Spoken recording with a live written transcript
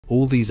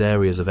All these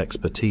areas of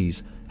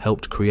expertise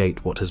helped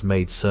create what has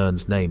made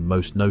CERN's name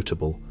most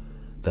notable,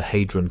 the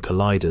Hadron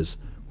Colliders,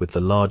 with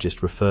the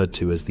largest referred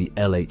to as the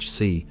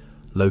LHC,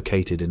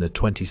 located in a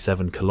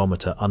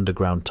 27-kilometer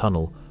underground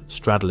tunnel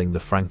straddling the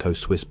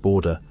Franco-Swiss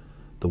border,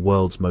 the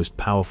world's most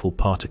powerful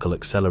particle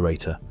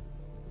accelerator.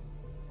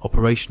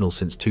 Operational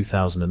since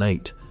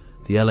 2008,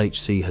 the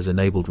LHC has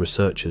enabled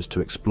researchers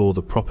to explore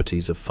the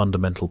properties of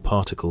fundamental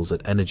particles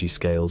at energy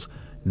scales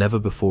never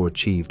before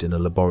achieved in a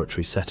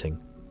laboratory setting.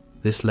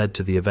 This led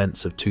to the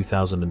events of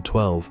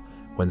 2012,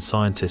 when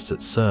scientists at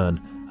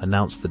CERN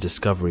announced the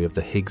discovery of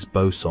the Higgs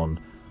boson,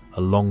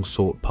 a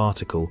long-sought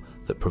particle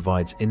that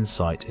provides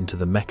insight into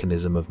the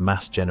mechanism of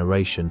mass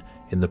generation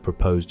in the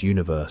proposed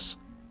universe.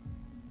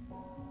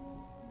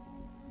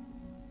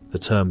 The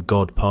term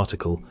God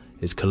particle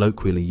is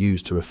colloquially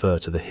used to refer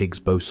to the Higgs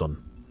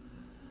boson.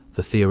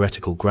 The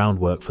theoretical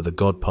groundwork for the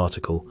God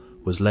particle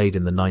was laid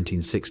in the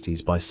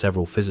 1960s by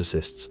several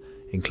physicists,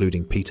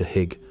 including Peter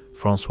Higgs,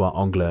 François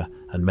Englert,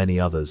 and many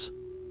others.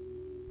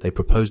 They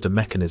proposed a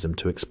mechanism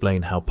to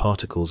explain how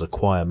particles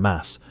acquire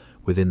mass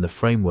within the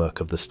framework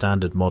of the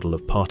standard model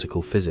of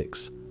particle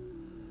physics.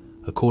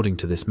 According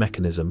to this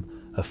mechanism,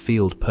 a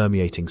field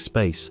permeating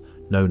space,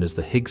 known as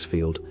the Higgs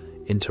field,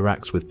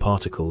 interacts with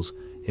particles,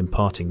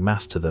 imparting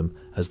mass to them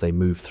as they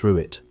move through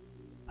it.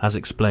 As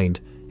explained,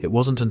 it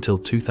wasn't until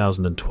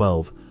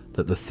 2012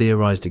 that the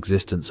theorized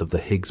existence of the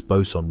Higgs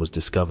boson was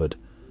discovered.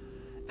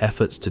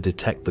 Efforts to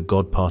detect the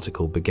God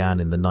particle began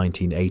in the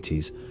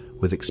 1980s,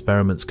 with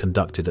experiments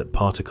conducted at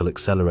particle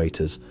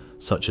accelerators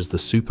such as the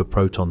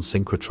superproton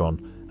synchrotron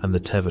and the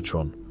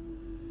tevatron.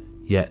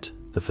 Yet,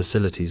 the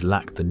facilities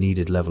lacked the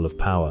needed level of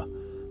power,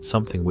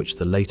 something which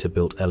the later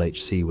built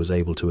LHC was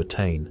able to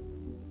attain.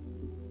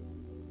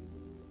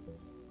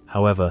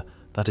 However,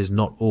 that is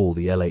not all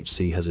the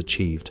LHC has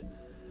achieved.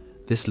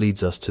 This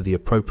leads us to the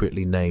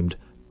appropriately named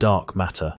dark matter.